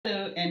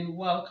Hello and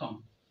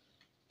welcome.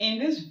 In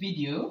this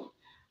video,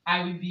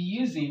 I will be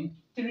using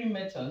three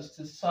methods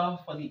to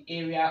solve for the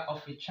area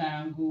of a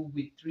triangle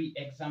with three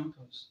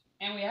examples.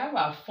 And we have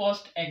our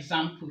first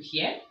example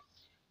here.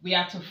 We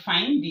are to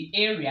find the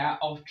area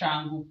of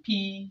triangle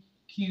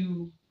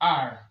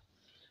PQR.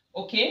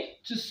 Okay,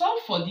 to solve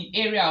for the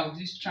area of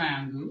this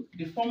triangle,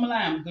 the formula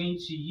I'm going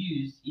to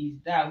use is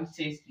that which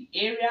says the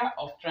area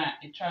of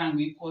a triangle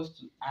equals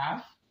to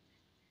half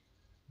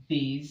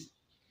base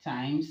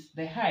times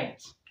the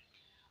height.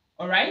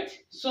 Alright,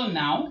 so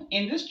now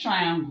in this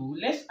triangle,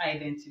 let's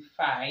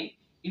identify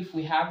if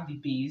we have the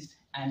base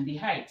and the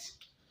height.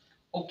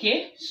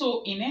 Okay,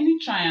 so in any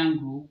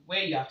triangle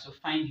where you have to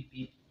find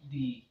the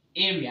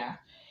area,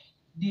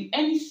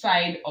 any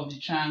side of the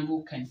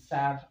triangle can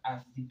serve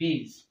as the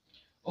base.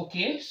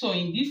 Okay, so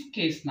in this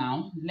case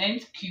now,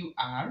 length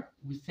QR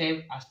will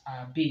serve as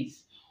our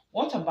base.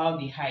 What about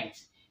the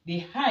height? The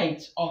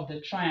height of the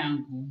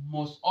triangle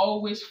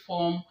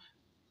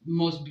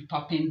must be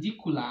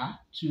perpendicular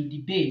to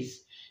the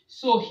base.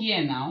 So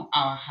here now,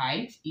 our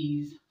height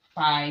is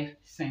 5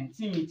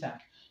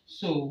 centimeters.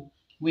 So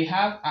we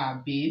have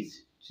our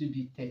base to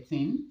be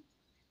 13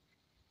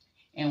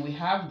 and we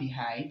have the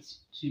height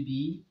to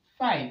be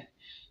 5.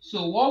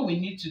 So what we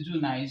need to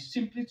do now is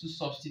simply to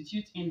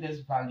substitute in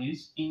these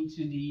values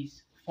into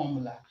this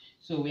formula.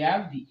 So we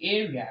have the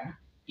area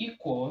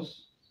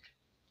equals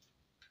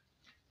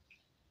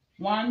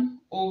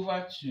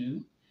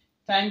 1/2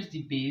 times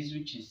the base,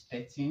 which is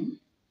 13,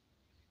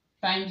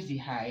 times the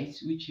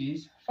height, which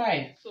is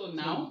 5. So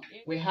now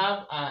we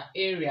have our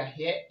area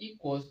here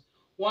equals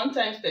 1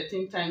 times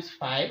 13 times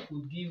 5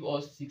 would give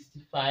us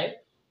 65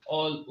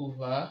 all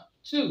over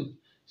 2.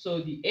 So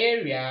the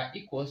area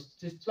equals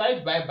 65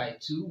 divided by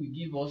 2 will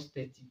give us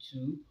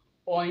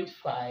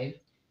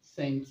 32.5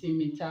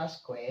 centimeters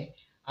square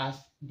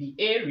as the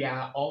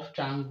area of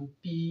triangle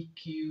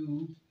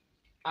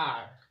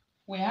PQR.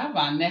 We have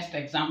our next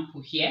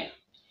example here,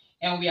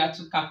 and we are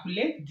to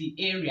calculate the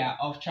area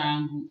of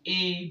triangle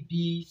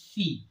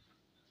ABC.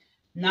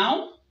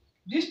 Now,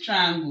 this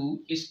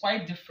triangle is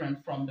quite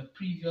different from the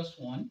previous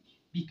one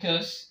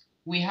because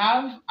we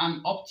have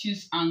an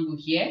obtuse angle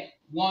here,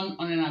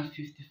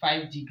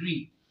 155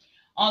 degrees.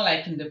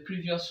 Unlike in the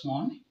previous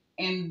one,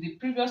 in the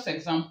previous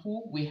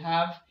example, we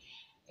have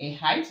a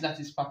height that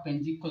is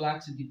perpendicular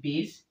to the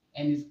base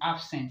and is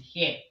absent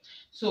here.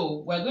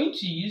 So we're going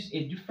to use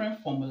a different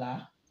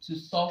formula to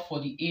solve for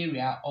the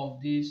area of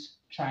this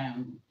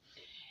triangle.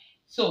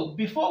 So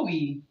before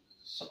we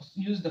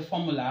use the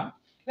formula,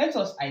 let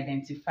us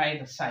identify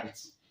the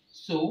sides.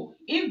 So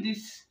if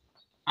this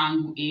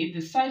angle A,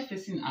 the side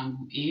facing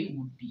angle A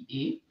would be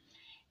A,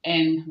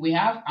 and we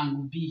have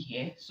angle B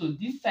here. So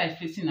this side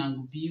facing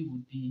angle B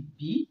would be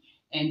B,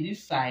 and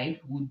this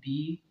side would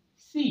be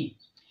C.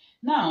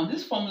 Now,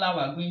 this formula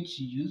we are going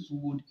to use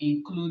would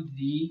include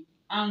the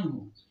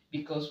angle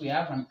because we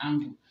have an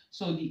angle.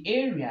 So the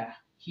area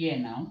here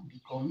now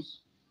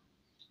becomes,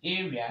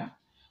 area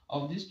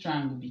of this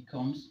triangle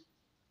becomes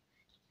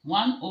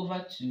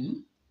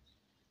 1/2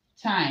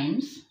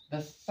 times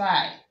the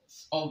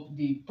sides of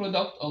the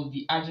product of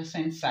the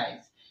adjacent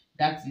sides,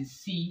 that is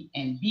C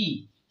and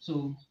B.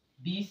 So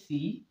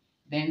BC,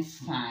 then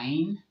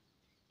sine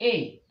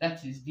A,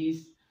 that is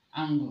this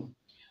angle.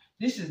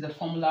 This is the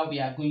formula we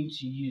are going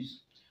to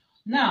use.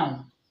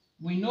 Now,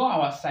 we know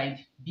our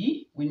side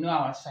B, we know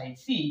our side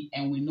C,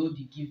 and we know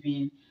the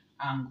given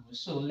angle.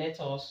 So let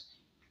us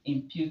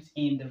input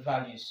in the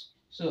values.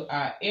 So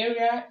our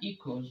area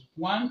equals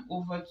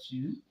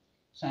 1/2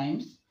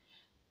 times,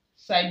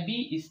 side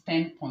B is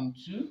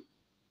 10.2,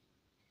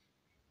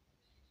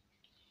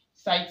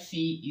 side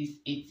C is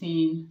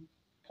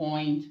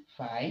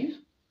 18.5,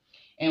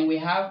 and we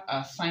have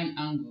our sine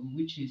angle,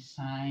 which is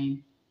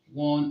sine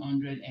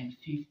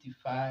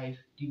 155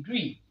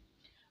 degrees.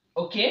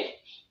 Okay,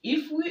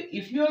 if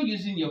you're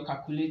using your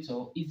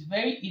calculator, it's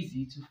very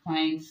easy to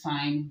find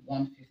sine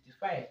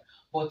 155.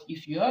 But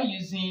if you are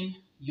using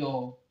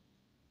your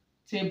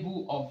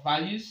table of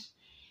values,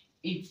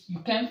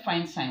 you can't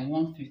find sine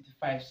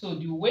 155. So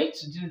the way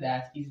to do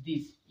that is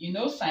this. You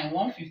know, sine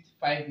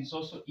 155 is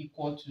also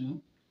equal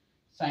to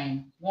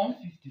sine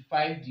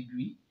 155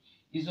 degree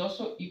is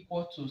also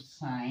equal to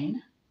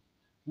sine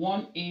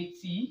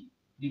 180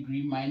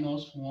 degree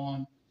minus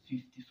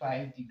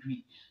 155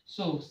 degree.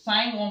 So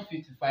sine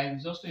 155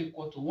 is also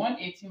equal to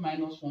 180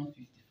 minus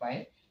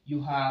 155.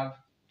 You have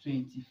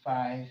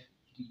 25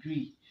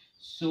 degree.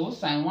 So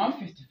sine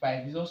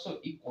 155 is also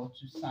equal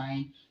to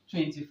sine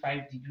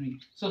 25 degree.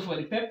 So for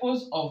the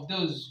purpose of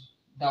those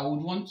that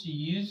would want to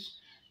use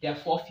their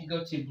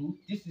 4-figure table,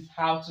 this is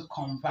how to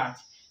convert.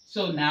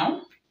 So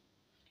now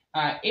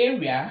our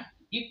area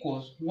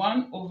equals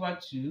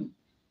 1/2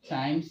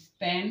 times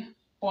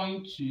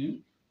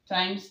 10.2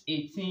 times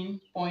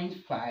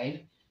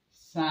 18.5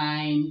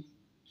 sine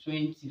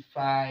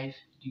 25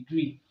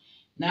 degree.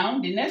 Now,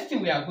 the next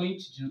thing we are going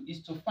to do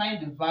is to find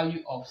the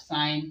value of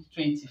sine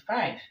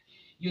 25.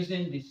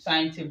 using the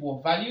sine table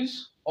of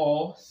values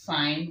or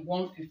sine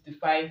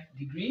 155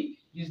 degree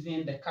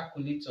using the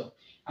calculator.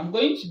 I'm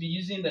going to be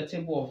using the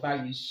table of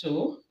values.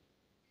 So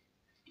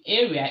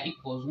area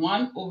equals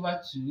 1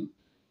 over 2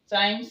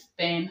 times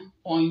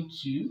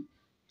 10.2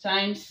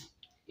 times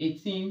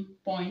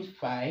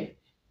 18.5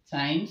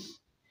 times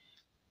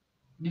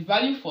the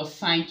value for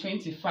sine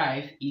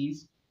 25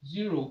 is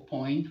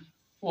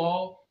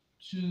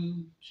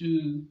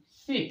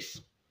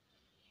 0.4226.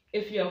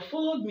 If you have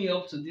followed me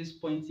up to this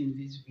point in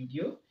this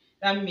video,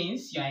 that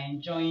means you are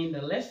enjoying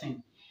the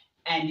lesson.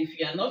 And if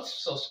you are not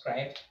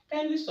subscribed,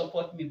 kindly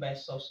support me by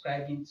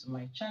subscribing to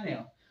my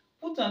channel.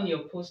 Put on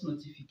your post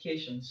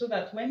notification so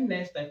that when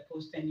next I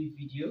post any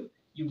video,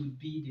 you will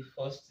be the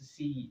first to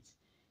see it.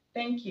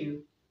 Thank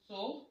you.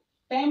 So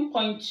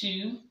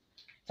 10.2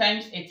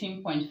 times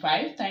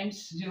 18.5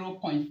 times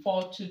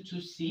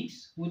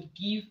 0.4226 would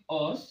give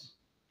us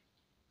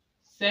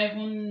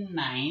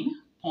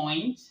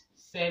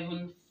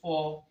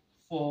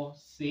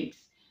 79.7446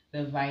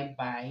 divided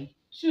by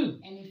 2.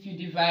 And if you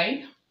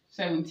divide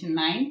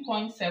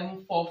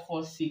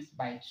 79.7446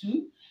 by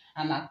 2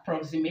 and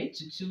approximate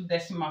to 2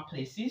 decimal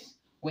places,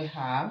 we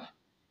have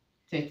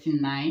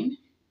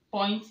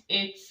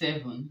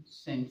 39.87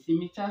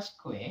 centimeters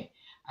square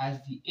as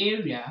the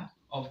area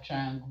of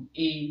triangle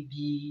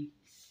ABC.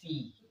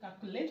 To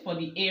calculate for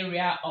the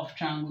area of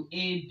triangle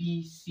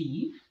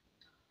ABC,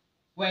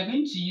 we're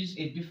going to use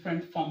a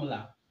different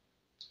formula,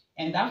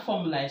 and that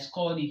formula is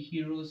called the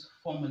hero's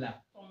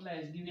formula. The formula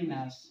is given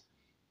as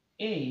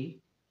A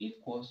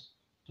equals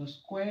the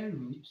square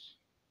root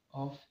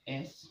of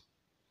S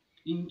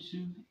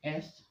into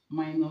S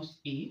minus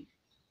A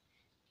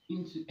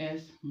into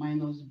S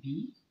minus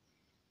B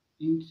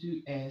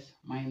into S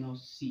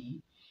minus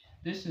C.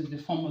 This is the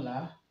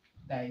formula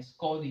that is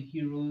called the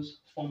hero's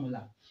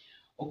formula.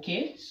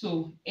 Okay,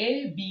 so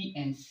A, B,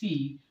 and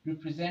C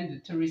represent the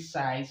three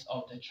sides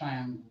of the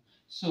triangle.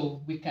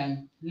 So we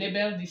can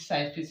label this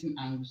side facing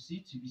angle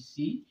C to be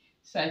C,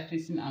 side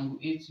facing angle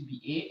A to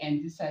be A,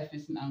 and this side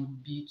facing angle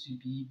B to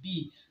be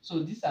B.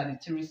 So these are the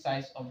three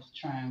sides of the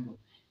triangle.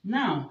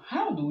 Now,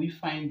 how do we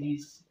find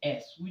this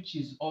S, which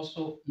is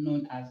also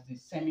known as the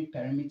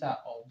semi-perimeter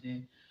of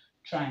the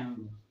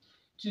triangle?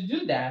 To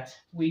do that,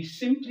 we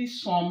simply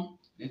sum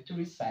the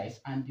three sides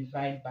and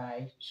divide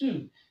by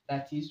 2.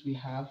 That is, we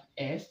have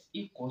S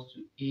equals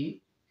to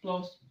A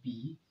plus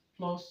B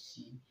plus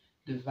C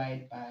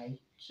divided by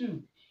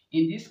 2.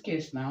 In this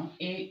case now,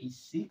 A is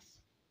 6,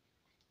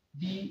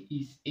 B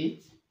is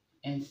 8,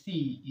 and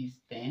C is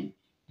 10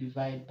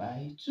 divided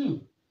by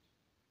 2.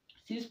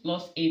 6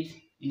 plus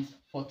 8 is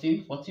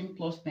 14. 14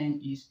 plus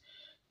 10 is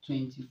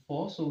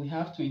 24. So we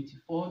have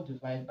 24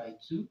 divided by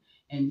 2,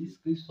 and this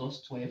gives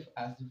us 12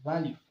 as the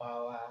value for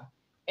our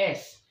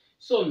S.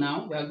 So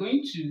now we are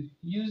going to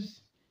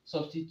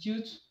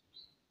substitute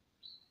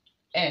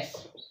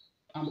S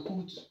and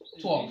put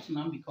 12.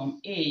 Now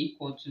become A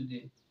equal to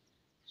the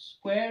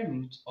square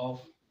root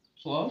of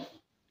 12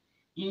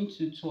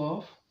 into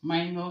 12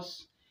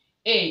 minus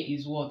A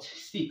is what?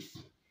 6.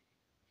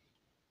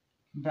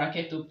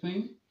 Bracket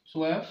open,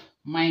 12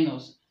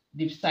 minus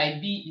the side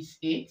B is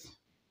 8.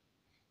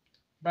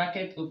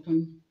 Bracket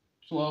open,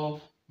 12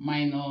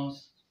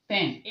 minus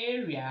 10.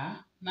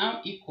 Area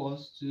now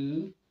equals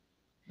to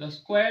the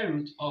square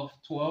root of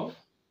 12.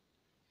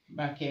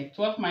 Bracket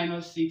 12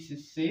 minus 6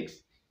 is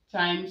 6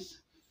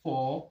 times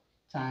 4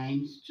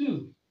 times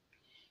 2.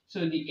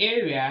 So the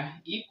area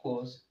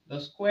equals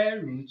the square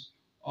root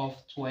of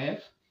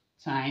 12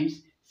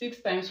 times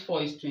 6 times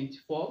 4 is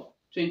 24.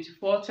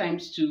 24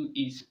 times 2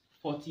 is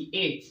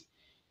 48.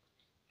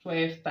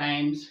 12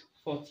 times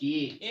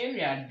 48.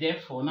 Area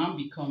therefore now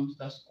becomes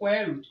the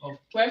square root of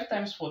 12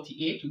 times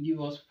 48 will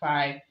give us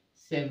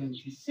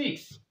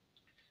 576.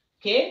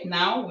 Okay,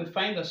 now we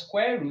find the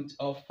square root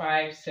of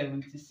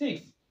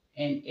 576,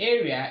 and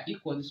area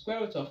equal the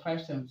square root of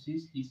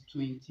 576 is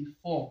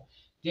 24.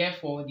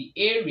 Therefore, the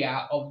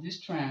area of this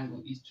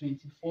triangle is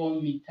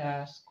 24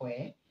 meters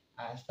square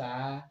as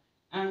our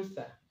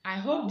answer. I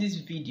hope this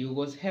video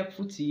was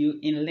helpful to you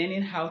in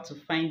learning how to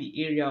find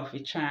the area of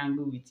a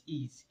triangle with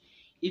ease.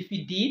 If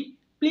you did,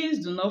 please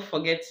do not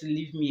forget to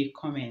leave me a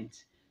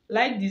comment.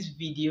 Like this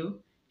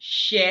video,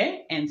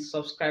 share, and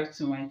subscribe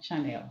to my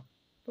channel.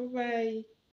 Bye-bye.